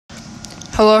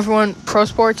Hello everyone, Pro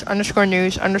Sports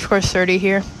 _news _30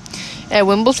 here. At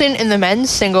Wimbledon in the men's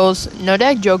singles,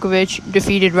 Novak Djokovic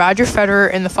defeated Roger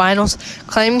Federer in the finals,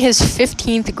 claiming his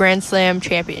 15th Grand Slam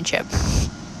championship.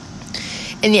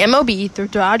 In the MLB, the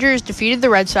Dodgers defeated the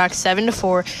Red Sox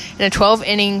 7-4 in a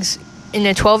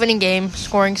 12-inning game,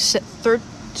 scoring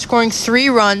 3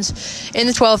 runs in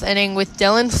the 12th inning, with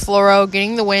Dylan Floro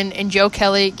getting the win and Joe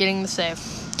Kelly getting the save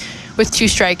with 2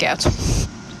 strikeouts.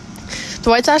 The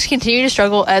White Sox continue to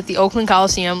struggle at the Oakland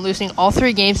Coliseum, losing all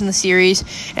 3 games in the series,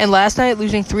 and last night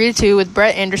losing 3-2 with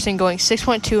Brett Anderson going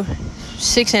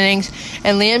 6.26 innings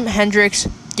and Liam Hendriks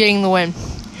getting the win.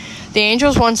 The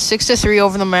Angels won 6-3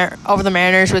 over the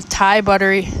Mariners, with Ty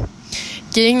Buttery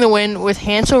getting the win, with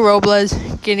Hansel Robles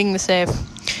getting the save.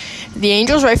 The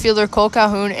Angels right fielder Cole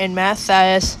Calhoun and Matt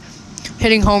Thaiss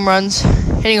hitting home runs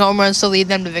to lead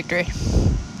them to victory.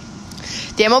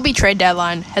 The MLB trade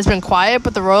deadline has been quiet,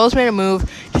 but the Royals made a move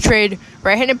to trade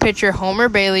right-handed pitcher Homer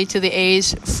Bailey to the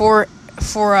A's for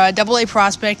AA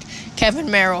prospect Kevin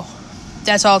Merrill.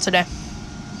 That's all today.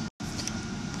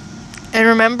 And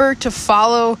remember to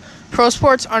follow Pro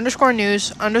Sports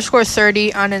 _news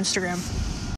 _30 on Instagram.